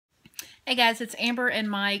Hey guys, it's Amber and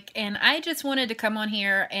Mike, and I just wanted to come on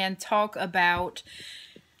here and talk about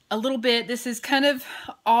a little bit. This is kind of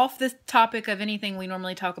off the topic of anything we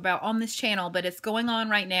normally talk about on this channel, but it's going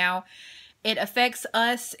on right now. It affects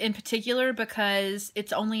us in particular because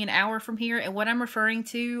it's only an hour from here, and what I'm referring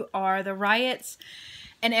to are the riots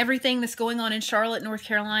and everything that's going on in Charlotte, North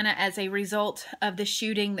Carolina as a result of the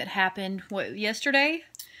shooting that happened, yesterday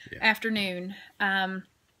afternoon,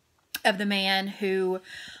 of the man who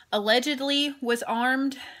allegedly was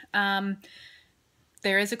armed.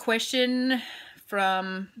 There is a question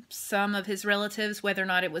from some of his relatives whether or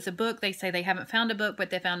not it was a book. They say they haven't found a book, but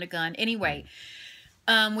they found a gun. Anyway,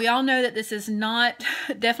 we all know that this is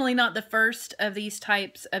definitely not the first of these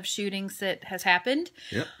types of shootings that has happened.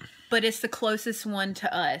 Yep. But it's the closest one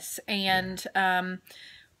to us. And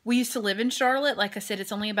we used to live in Charlotte. Like I said,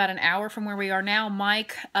 it's only about an hour from where we are now.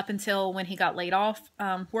 Mike, up until when he got laid off,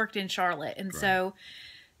 worked in Charlotte. And so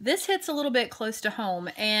this hits a little bit close to home.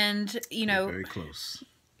 And, you know, very close.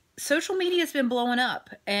 Social media has been blowing up.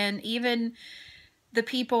 And even the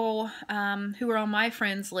people who are on my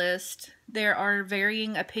friends list, there are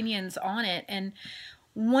varying opinions on it. And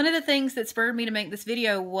one of the things that spurred me to make this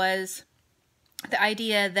video was the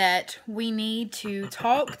idea that we need to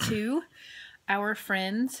talk to our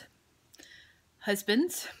friends,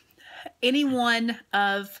 husbands, anyone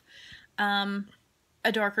of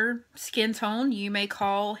a darker skin tone. You may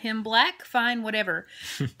call him black, fine, whatever.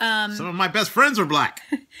 Some of my best friends are black.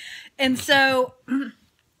 And so,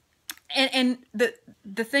 and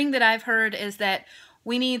the thing that I've heard is that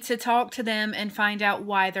we need to talk to them and find out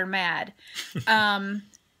why they're mad.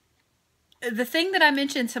 The thing that I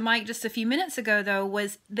mentioned to Mike just a few minutes ago, though,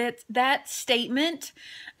 was that that statement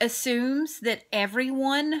assumes that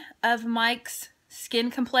everyone of Mike's skin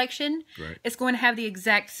complexion is going to have the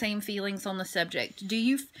exact same feelings on the subject.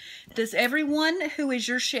 Does everyone who is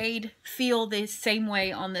your shade feel the same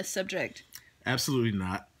way on this subject? Absolutely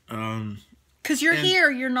not. Because you're here,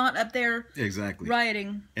 you're not up there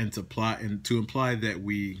rioting. And to imply that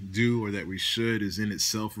we do or that we should is in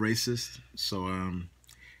itself racist. So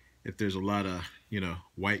if there's a lot of,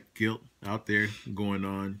 white guilt out there going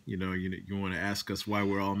on, you want to ask us why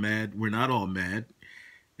we're all mad. We're not all mad.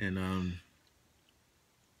 And,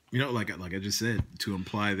 like I just said, to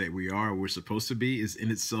imply that we are or we're supposed to be is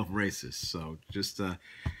in itself racist. So just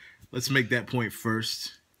let's make that point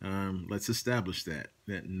first. Let's establish that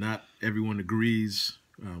not everyone agrees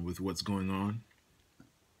with what's going on.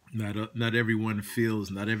 Not everyone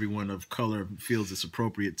of color feels it's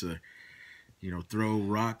appropriate to throw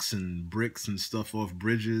rocks and bricks and stuff off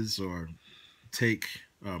bridges or take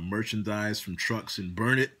merchandise from trucks and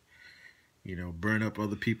burn it, burn up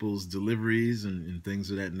other people's deliveries and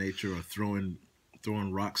things of that nature, or throwing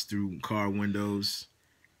rocks through car windows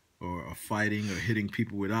or fighting or hitting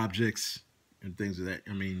people with objects and things of that.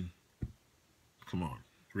 I mean, come on,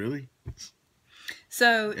 really?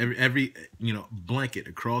 So every blanket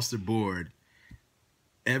across the board,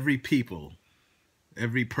 every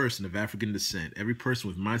person of African descent, every person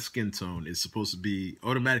with my skin tone is supposed to be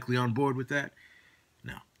automatically on board with that?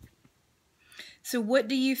 No. So what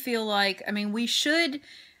do you feel like? I mean, we should,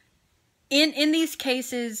 in these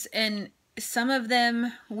cases, and some of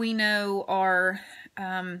them we know are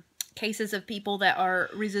cases of people that are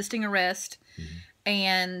resisting arrest,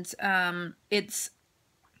 and it's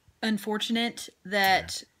unfortunate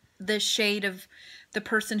that the shade of the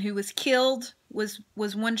person who was killed was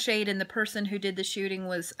one shade and the person who did the shooting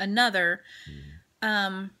was another.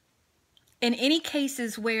 In any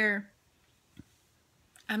cases where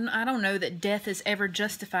I don't know that death is ever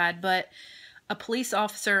justified, but a police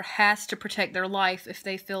officer has to protect their life if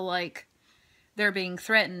they feel like they're being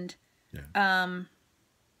threatened.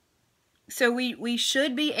 So we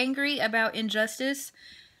should be angry about injustice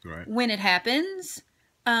when it happens,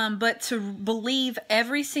 but to believe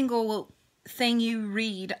every single thing you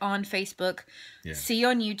read on Facebook, see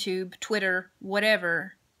on YouTube, Twitter,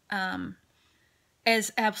 whatever,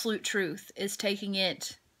 as absolute truth is taking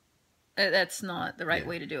it. That's not the right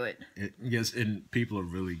way to do it. Yes, and people are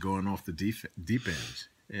really going off the deep end,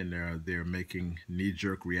 and they're making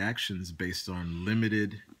knee-jerk reactions based on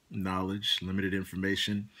limited knowledge, limited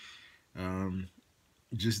information,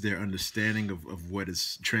 just their understanding of what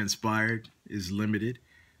has transpired is limited.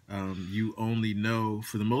 You only know,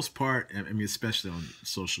 for the most part, I mean, especially on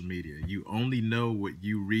social media, you only know what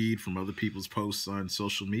you read from other people's posts on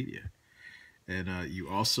social media. And you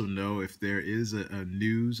also know if there is a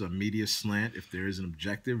media slant, if there is an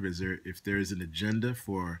objective, if there is an agenda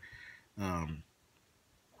for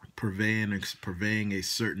purveying a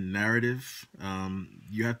certain narrative,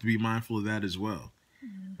 you have to be mindful of that as well.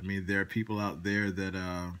 I mean, there are people out there that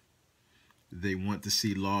They want to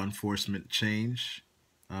see law enforcement change.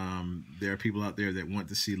 There are people out there that want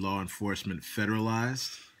to see law enforcement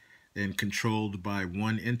federalized and controlled by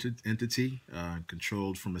one entity,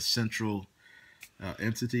 controlled from a central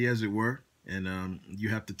entity, as it were. And you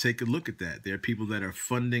have to take a look at that. There are people that are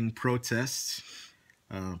funding protests,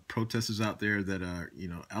 protesters out there that are,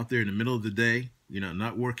 out there in the middle of the day,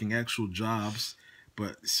 not working actual jobs,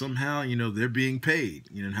 but somehow, they're being paid.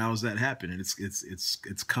 And how does that happen? And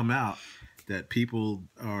it's come out that people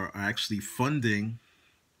are actually funding,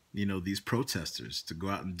 these protesters to go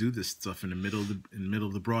out and do this stuff in the middle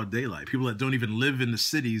of the broad daylight. People that don't even live in the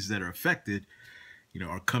cities that are affected,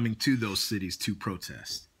 are coming to those cities to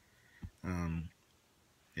protest.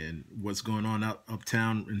 And what's going on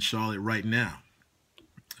uptown in Charlotte right now.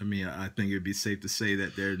 I mean, I think it'd be safe to say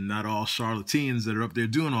that they're not all charlatans that are up there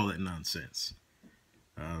doing all that nonsense.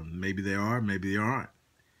 Maybe they are, maybe they aren't.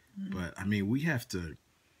 Mm-hmm. But I mean, we have to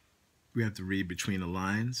read between the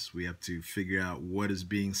lines. We have to figure out what is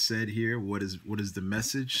being said here. What is the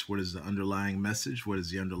message? What is the underlying message? What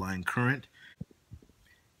is the underlying current?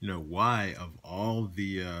 Why of all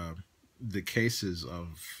the cases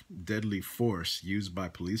of deadly force used by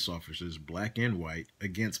police officers, black and white,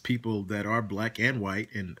 against people that are black and white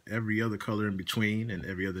and every other color in between and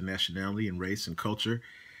every other nationality and race and culture,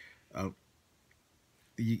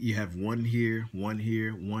 you have one here, one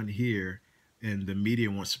here, one here, and the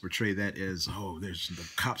media wants to portray that as, the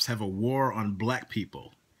cops have a war on black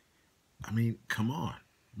people. I mean, come on.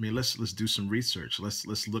 I mean, let's do some research.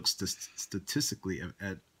 Let's look statistically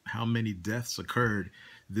at how many deaths occurred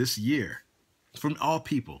this year from all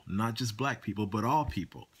people, not just black people, but all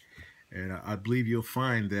people. And I believe you'll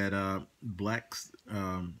find that blacks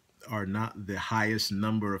are not the highest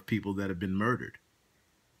number of people that have been murdered.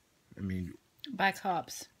 I mean, by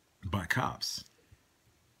cops. By cops.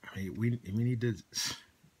 I mean, we need to.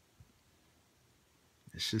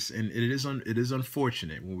 It's just, and it is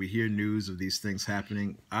unfortunate when we hear news of these things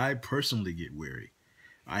happening. I personally get weary.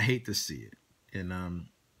 I hate to see it, and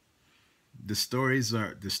the stories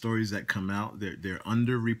that come out. They're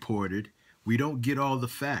underreported. We don't get all the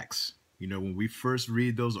facts. When we first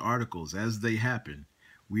read those articles as they happen,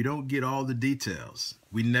 we don't get all the details.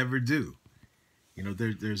 We never do.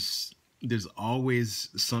 There's always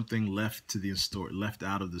something left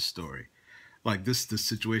out of the story, like the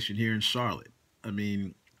situation here in Charlotte. I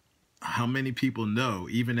mean, how many people know,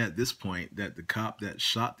 even at this point, that the cop that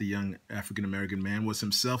shot the young African-American man was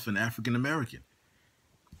himself an African-American?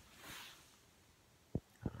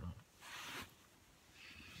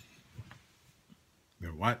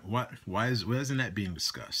 Why isn't that being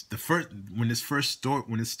discussed? When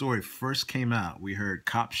this story first came out, we heard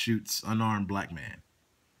cop shoots unarmed black man.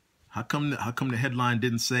 How come the headline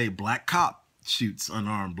didn't say black cop shoots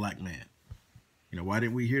unarmed black man? Why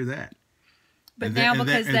didn't we hear that? But then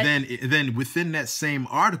within that same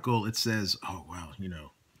article, it says, oh well,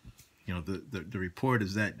 the report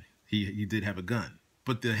is that he did have a gun,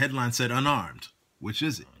 but the headline said unarmed. Which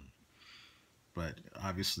is it? But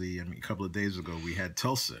obviously, I mean, a couple of days ago, we had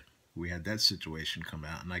Tulsa. We had that situation come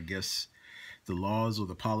out, and I guess the laws or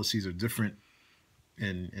the policies are different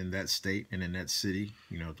in that state and in that city.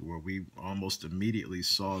 Where we almost immediately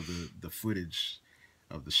saw the footage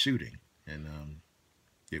of the shooting, and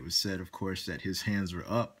it was said, of course, that his hands were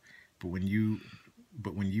up, but when you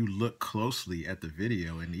look closely at the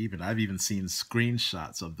video, and I've even seen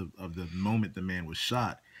screenshots of the moment the man was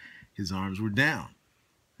shot, his arms were down,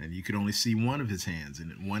 and you could only see one of his hands,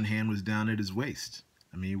 and one hand was down at his waist.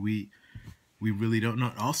 I mean, we really don't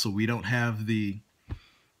know. Also, we don't have the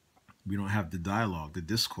dialogue, the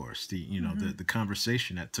discourse, the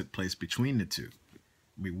conversation that took place between the two.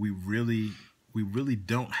 I mean, we really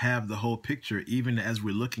don't have the whole picture. Even as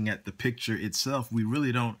we're looking at the picture itself, we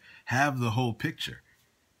really don't have the whole picture.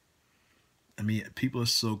 I mean, people are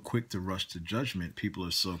so quick to rush to judgment. People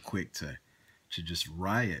are so quick to just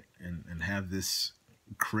riot and have this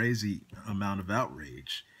crazy amount of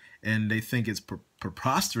outrage. And they think it's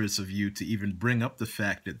preposterous of you to even bring up the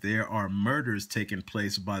fact that there are murders taking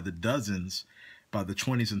place by the dozens, by the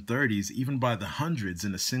 20s and 30s, even by the hundreds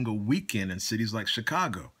in a single weekend in cities like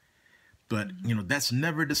Chicago. But, that's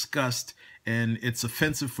never discussed, and it's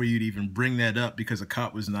offensive for you to even bring that up because a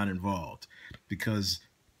cop was not involved. Because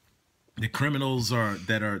the criminals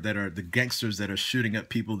that are the gangsters that are shooting at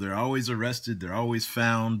people, they're always arrested, they're always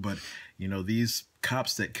found, but, these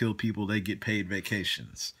cops that kill people, they get paid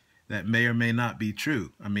vacations. That may or may not be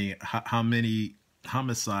true. I mean, how many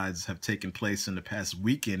homicides have taken place in the past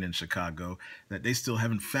weekend in Chicago that they still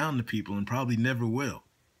haven't found the people and probably never will?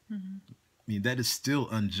 Mm-hmm. I mean, that is still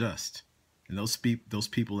unjust. And those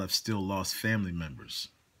people have still lost family members.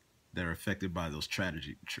 that are affected by those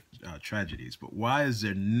tragedies. But why is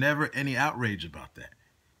there never any outrage about that?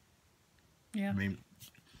 Yeah. I mean,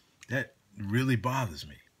 that really bothers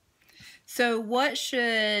me. So what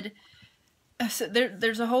should so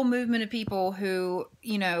there's a whole movement of people who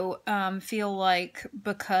feel like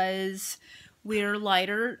because we're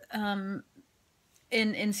lighter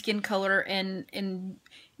in skin color and in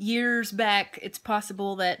years back, it's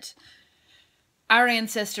possible that our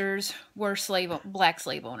ancestors were black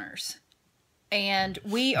slave owners. And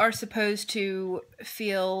we are supposed to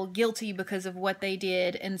feel guilty because of what they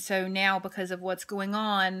did. And so now, because of what's going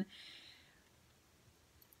on,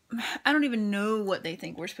 I don't even know what they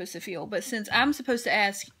think we're supposed to feel. But since I'm supposed to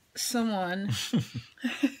ask someone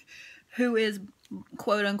who is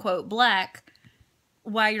quote unquote black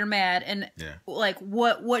why you're mad, and like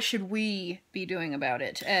what should we be doing about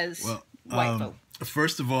it as white folk?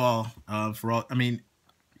 First of all, I mean,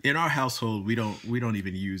 in our household, we don't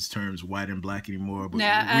even use terms white and black anymore. But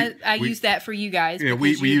I use that for you guys. Yeah,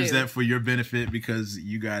 we use that for your benefit because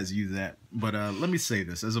you guys use that. But let me say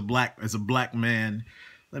this: as a black man,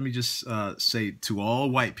 let me just say to all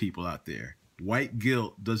white people out there, white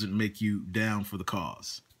guilt doesn't make you down for the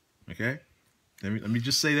cause. Okay, let me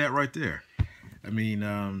just say that right there. I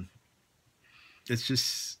mean, it's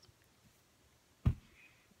just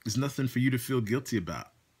there's nothing for you to feel guilty about.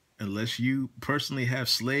 Unless you personally have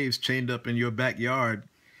slaves chained up in your backyard.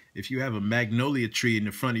 If you have a magnolia tree in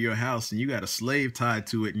the front of your house and you got a slave tied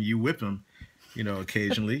to it and you whip him,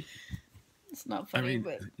 occasionally. It's not funny, I mean,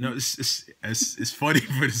 but no, it's funny,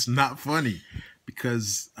 but it's not funny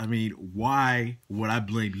because I mean, why would I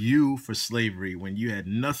blame you for slavery when you had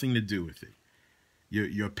nothing to do with it?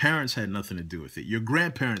 Your parents had nothing to do with it. Your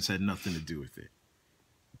grandparents had nothing to do with it.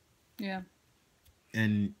 Yeah.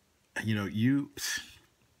 And you.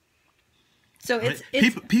 So it's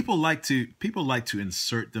people like to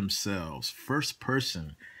insert themselves first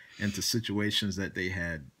person into situations that they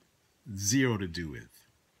had zero to do with.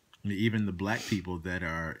 I mean, even the black people that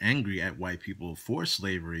are angry at white people for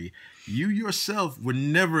slavery, you yourself were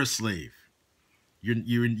never a slave.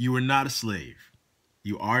 You were not a slave.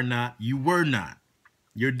 You are not. You were not.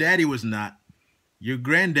 Your daddy was not. Your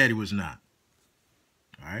granddaddy was not.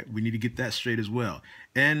 All right, we need to get that straight as well,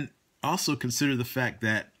 and also consider the fact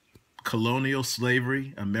that colonial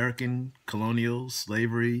slavery, American colonial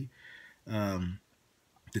slavery, the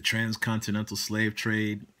transcontinental slave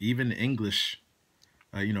trade, even English,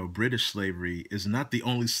 British slavery is not the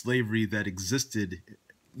only slavery that existed,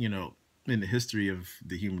 in the history of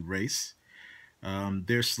the human race.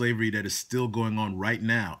 There's slavery that is still going on right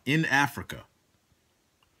now in Africa.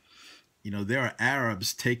 There are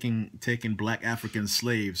Arabs taking black African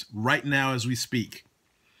slaves right now as we speak.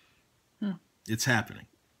 It's happening.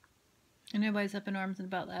 And nobody's up in arms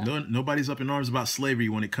about that. No, nobody's up in arms about slavery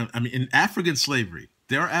when it comes. I mean, in African slavery,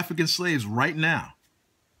 there are African slaves right now.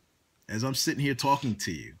 As I'm sitting here talking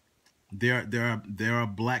to you, there are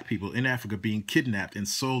black people in Africa being kidnapped and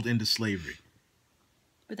sold into slavery.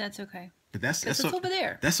 But that's okay. But that's over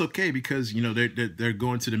there. That's okay because they're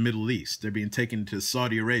going to the Middle East. They're being taken to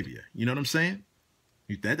Saudi Arabia. You know what I'm saying?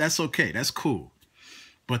 That's okay. That's cool.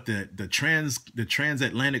 But the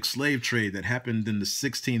transatlantic slave trade that happened in the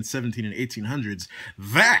 16, 17, and 1800s,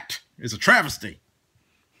 that is a travesty.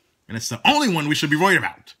 And it's the only one we should be worried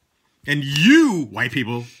about. And you, white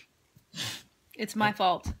people. It's my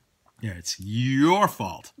fault. Yeah, it's your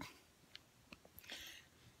fault.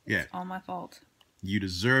 Yeah. It's all my fault.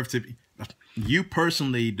 You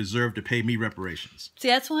personally deserve to pay me reparations. See,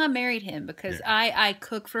 that's why I married him, because I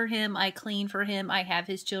cook for him, I clean for him, I have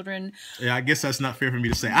his children. Yeah, I guess that's not fair for me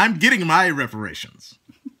to say. I'm getting my reparations.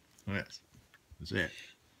 Yes. That's it.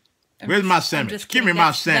 Where's my sandwich? Give me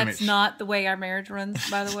my sandwich. That's not the way our marriage runs,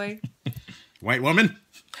 by the way. White woman.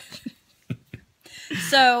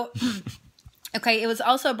 So, okay, it was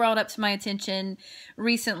also brought up to my attention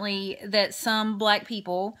recently that some black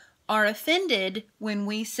people are offended when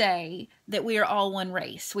we say that we are all one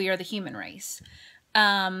race. We are the human race.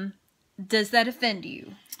 Does that offend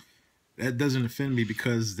you? That doesn't offend me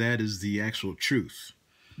because that is the actual truth.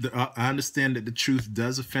 I understand that the truth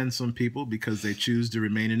does offend some people because they choose to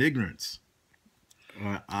remain in ignorance.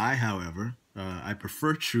 However, I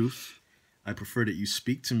prefer truth. I prefer that you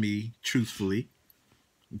speak to me truthfully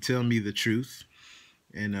and tell me the truth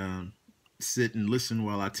and sit and listen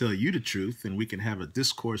while I tell you the truth, and we can have a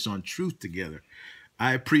discourse on truth together.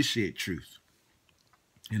 I appreciate truth.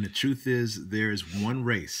 And the truth is there is one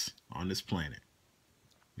race on this planet.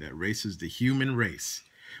 That race is the human race.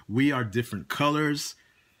 We are different colors.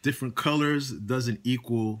 Different colors doesn't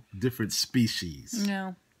equal different species.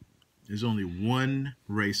 No. There's only one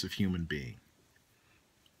race of human being.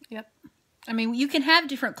 Yep. I mean, you can have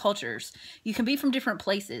different cultures. You can be from different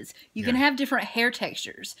places. You can have different hair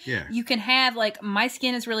textures. Yeah. You can have, like, my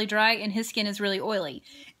skin is really dry and his skin is really oily.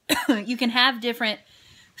 You can have different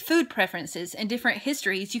food preferences and different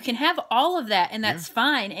histories. You can have all of that, and that's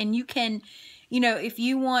fine. And you can, you know, if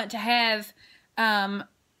you want to have,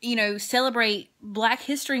 you know, celebrate Black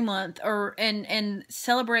History Month or and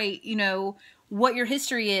celebrate, you know, what your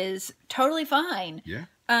history is, totally fine. Yeah.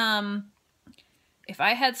 If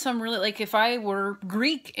I had some really, like, if I were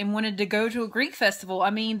Greek and wanted to go to a Greek festival, I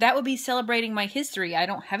mean, that would be celebrating my history. I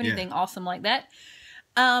don't have anything awesome like that.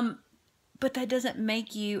 But that doesn't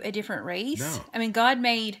make you a different race. No. I mean, God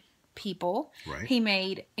made people. Right. He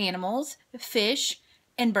made animals, fish,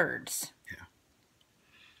 and birds. Yeah.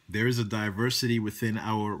 There is a diversity within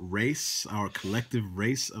our race, our collective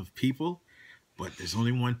race of people, but there's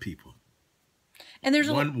only one people. And there's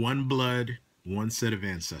one blood, one set of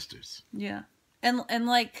ancestors. Yeah. And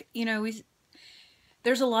like, you know,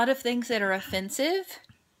 there's a lot of things that are offensive,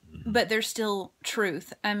 but there's still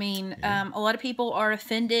truth. I mean, a lot of people are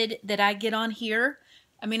offended that I get on here.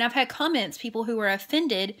 I mean, I've had comments, people who are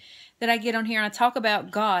offended that I get on here and I talk about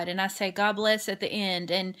God and I say God bless at the end.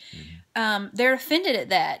 And they're offended at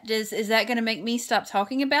that. Is that going to make me stop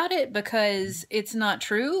talking about it because it's not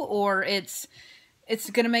true, or it's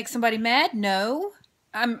going to make somebody mad? No.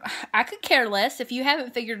 I could care less. If you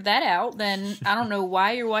haven't figured that out, then I don't know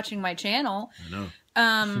why you're watching my channel. I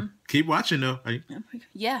know. Keep watching though.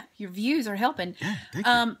 Yeah, your views are helping. Yeah, thank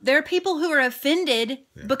you. There are people who are offended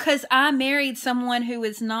because I married someone who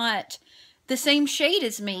is not the same shade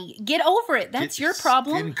as me. Get over it. That's your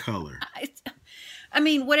problem. Skin color. I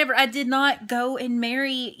mean, whatever. I did not go and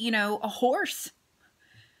marry, you know, a horse.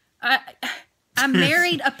 I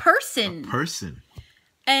married a person. A person.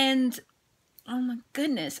 And oh my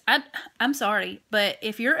goodness. I'm sorry, but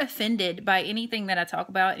if you're offended by anything that I talk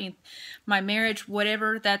about, my marriage,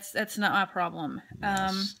 whatever, that's not my problem.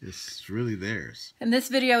 Yes, it's really theirs. And this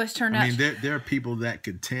video has turned out. I mean, there are people that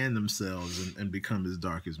could tan themselves and become as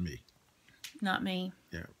dark as me. Not me.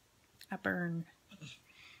 Yeah. I burn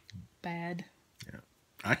bad. Yeah.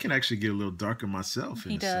 I can actually get a little darker myself.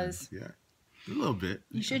 He does. Sun. Yeah. A little bit.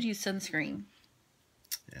 You should use sunscreen.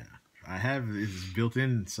 Yeah. I have this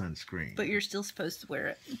built-in sunscreen. But you're still supposed to wear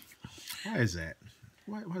it. Why is that?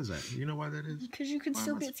 Why is that? You know why that is? Because you can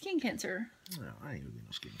still get skin cancer. No, I ain't gonna get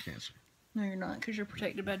no skin cancer. No, you're not, because you're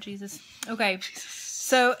protected by Jesus. Okay.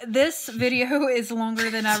 So this video is longer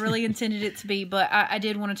than I really intended it to be, but I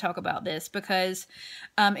did want to talk about this because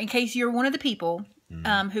in case you're one of the people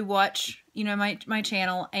who watch, you know, my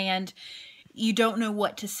channel and you don't know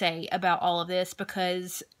what to say about all of this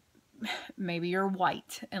because maybe you're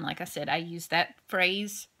white. And like I said, I use that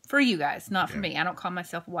phrase for you guys, not for me. I don't call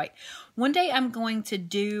myself white. One day I'm going to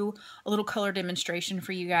do a little color demonstration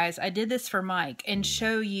for you guys. I did this for Mike and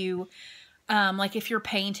show you, like if you're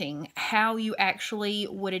painting, how you actually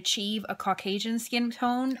would achieve a Caucasian skin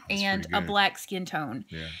tone and a black skin tone.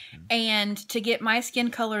 Yeah. And to get my skin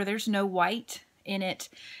color, there's no white in it.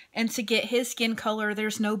 And to get his skin color,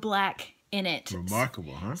 there's no black in it.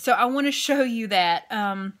 Remarkable, huh? So I want to show you that.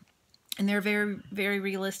 And they're very, very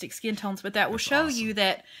realistic skin tones, but that will show you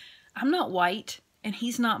that I'm not white and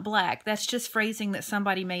he's not black. That's just phrasing that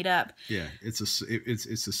somebody made up. Yeah, it's a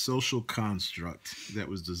social construct that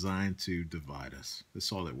was designed to divide us.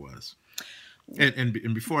 That's all it was. And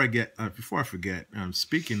before I forget,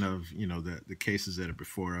 speaking of, you know, the cases that are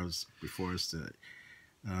before us, the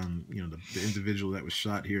you know, the individual that was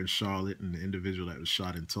shot here in Charlotte and the individual that was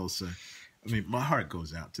shot in Tulsa. I mean, my heart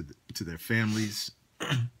goes out to their families.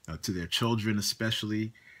 To their children,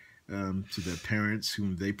 especially, to their parents,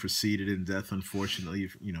 whom they preceded in death, unfortunately,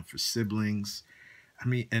 you know, for siblings. I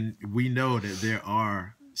mean, and we know that there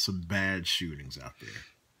are some bad shootings out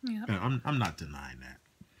there. Yeah. I'm not denying that.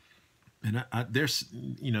 And there's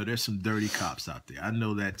some dirty cops out there. I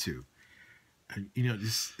know that too. And, you know,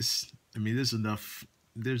 I mean, there's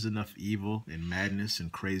enough evil and madness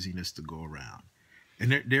and craziness to go around,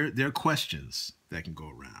 and there are questions that can go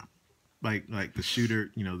around. Like the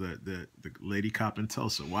shooter, you know, the lady cop in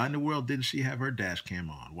Tulsa. Why in the world didn't she have her dash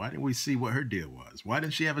cam on? Why didn't we see what her deal was? Why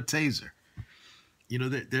didn't she have a taser? You know,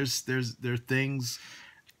 there are things,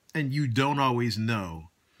 and you don't always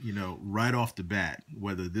know, you know, right off the bat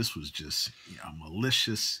whether this was just, you know, a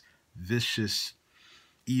malicious, vicious,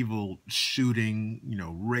 evil shooting, you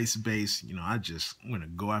know, race-based. You know, I just want to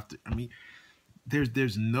go after. I mean,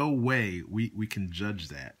 there's no way we can judge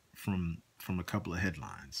that from a couple of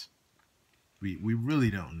headlines. We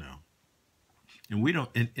really don't know, and we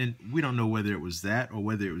don't know whether it was that or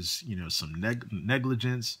whether it was, you know, some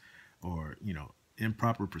negligence, or, you know,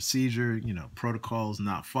 improper procedure, protocols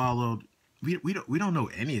not followed. We don't know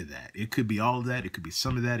any of that. It could be all of that. It could be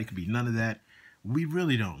some of that. It could be none of that. We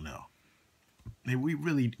really don't know. And we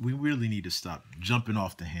really need to stop jumping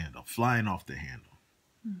off the handle, flying off the handle,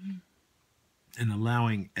 and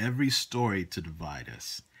allowing every story to divide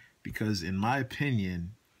us. Because in my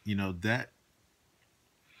opinion, that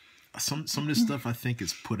some of this stuff I think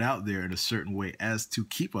is put out there in a certain way as to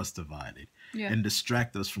keep us divided and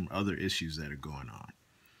distract us from other issues that are going on.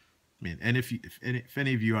 I mean, and if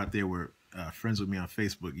any of you out there were friends with me on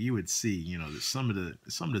Facebook, you would see, that some of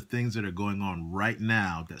the things that are going on right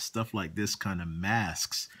now, that stuff like this kind of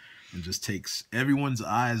masks and just takes everyone's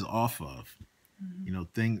eyes off of,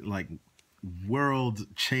 things like world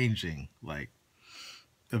changing, like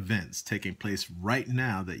events taking place right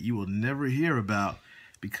now that you will never hear about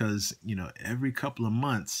because, every couple of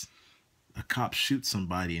months a cop shoots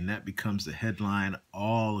somebody and that becomes the headline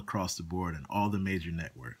all across the board and all the major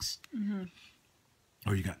networks.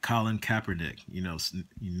 Or you got Colin Kaepernick,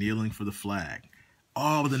 kneeling for the flag.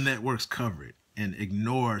 All the networks cover it and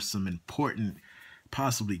ignore some important,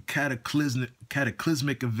 possibly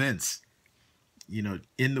cataclysmic events,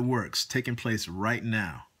 in the works, taking place right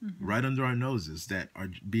now, right under our noses, that are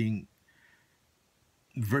being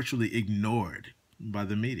virtually ignored by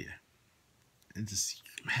the media. And just,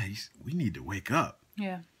 man, we need to wake up.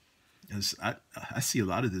 Yeah. As I see a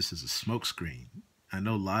lot of this as a smokescreen. I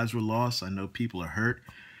know lives were lost. I know people are hurt.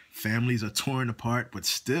 Families are torn apart. But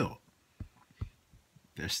still,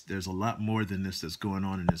 there's a lot more than this that's going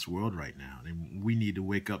on in this world right now. And we need to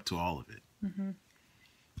wake up to all of it.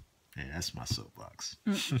 Hey, that's my soapbox.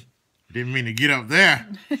 Didn't mean to get up there.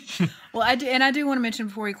 Well, I do want to mention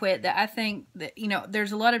before we quit that I think that,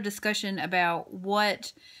 there's a lot of discussion about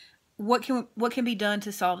what can be done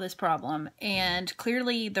to solve this problem. And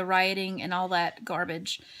clearly the rioting and all that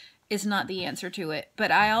garbage is not the answer to it.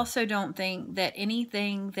 But I also don't think that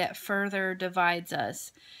anything that further divides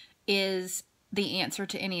us is the answer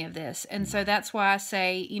to any of this. And so that's why I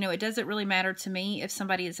say, it doesn't really matter to me if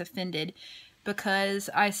somebody is offended, because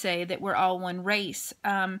I say that we're all one race.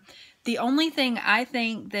 The only thing I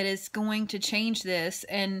think that is going to change this,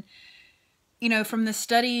 and, from the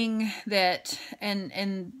studying that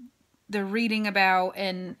and the reading about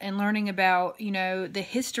and learning about, the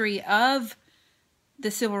history of the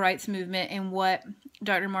civil rights movement and what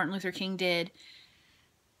Dr. Martin Luther King did,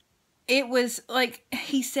 it was like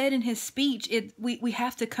he said in his speech, we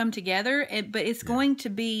have to come together, but it's going to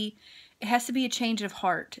be, it has to be a change of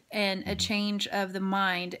heart and a change of the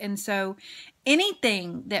mind. And so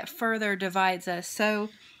anything that further divides us. So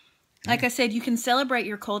like I said, you can celebrate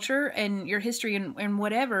your culture and your history and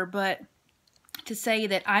whatever, but to say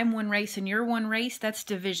that I'm one race and you're one race, that's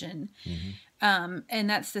division. And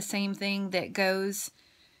that's the same thing that goes,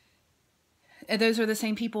 those are the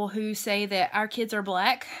same people who say that our kids are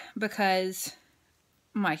black because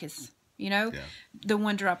Mike is, the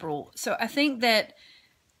one drop rule. So I think that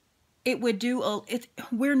it would do,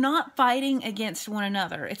 we're not fighting against one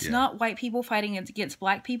another. It's not white people fighting against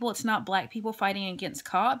black people. It's not black people fighting against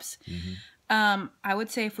cops. I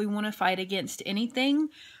would say if we want to fight against anything,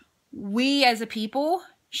 we as a people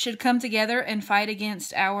should come together and fight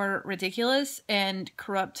against our ridiculous and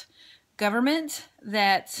corrupt government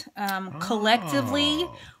that collectively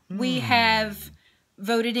we have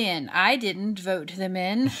voted in. I didn't vote them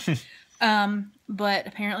in, but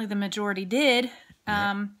apparently the majority did.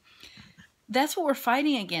 That's what we're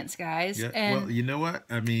fighting against, guys. Yeah. And well, you know what?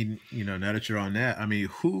 I mean, now that you're on that, I mean,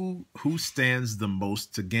 who stands the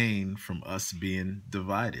most to gain from us being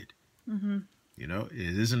divided?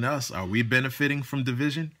 It isn't us. Are we benefiting from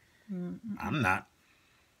division? I'm not.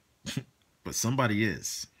 But somebody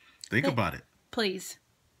is. Think about it. Please.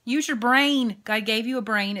 Use your brain. God gave you a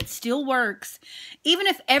brain. It still works. Even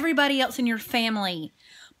if everybody else in your family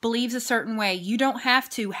believes a certain way, you don't have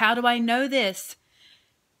to. How do I know this?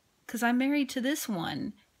 Because I'm married to this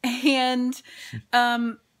one. And,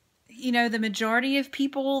 the majority of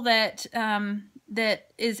people that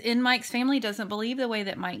is in Mike's family doesn't believe the way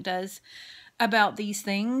that Mike does about these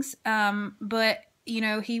things. But,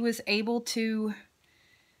 he was able to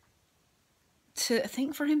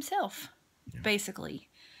think for himself, basically.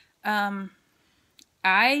 I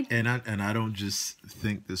don't just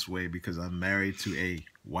think this way because I'm married to a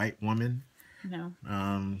white woman. No.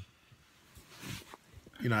 I'm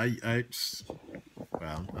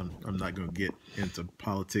not going to get into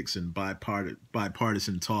politics and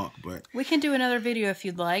bipartisan talk, but we can do another video if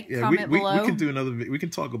you'd like. Yeah, Comment below. We can do another. We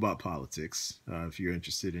can talk about politics if you're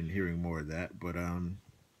interested in hearing more of that. But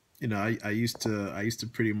I used to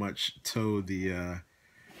pretty much toe the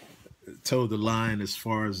line as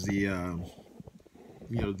far as the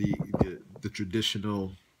the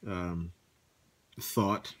traditional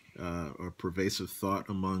thought or pervasive thought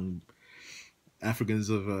among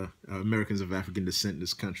Americans of African descent in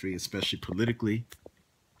this country, especially politically.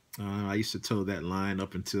 I used to toe that line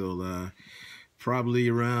up until probably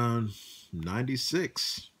around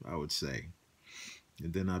 '96, I would say,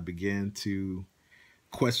 and then I began to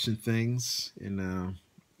question things and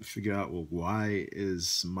figure out, well, why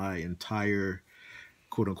is my entire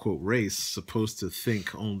quote unquote race supposed to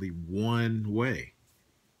think only one way?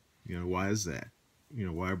 Why is that?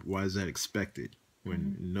 Why is that expected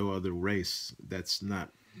when no other race that's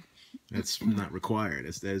not required.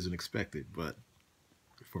 That isn't expected. But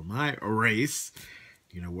for my race,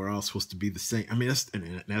 we're all supposed to be the same. I mean,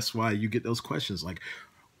 that's why you get those questions like,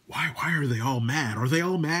 why are they all mad? Are they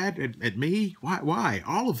all mad at me? Why?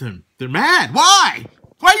 All of them. They're mad. Why?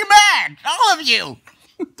 Why are you mad? All of you.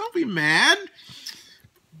 Don't be mad.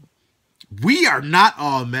 We are not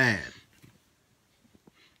all mad.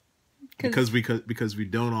 Because we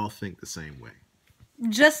don't all think the same way.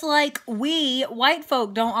 Just like we white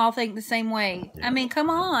folk don't all think the same way. Yeah. I mean, come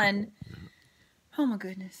on. Oh my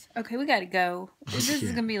goodness. Okay, we gotta go. This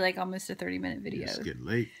is gonna be like almost a 30-minute video. It's getting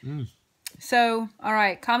late. So, all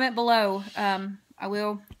right, comment below. I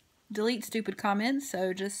will delete stupid comments,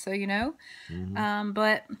 so just so you know.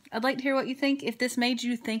 But I'd like to hear what you think. If this made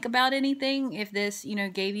you think about anything, if this,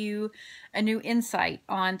 gave you a new insight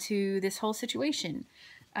onto this whole situation.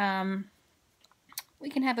 We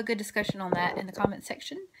can have a good discussion on that in the comment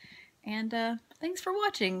section. And thanks for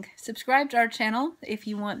watching. Subscribe to our channel if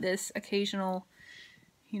you want this occasional,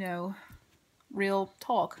 real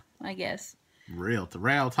talk, I guess. Real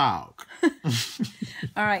talk.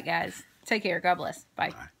 All right, guys. Take care. God bless.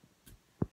 Bye. Bye.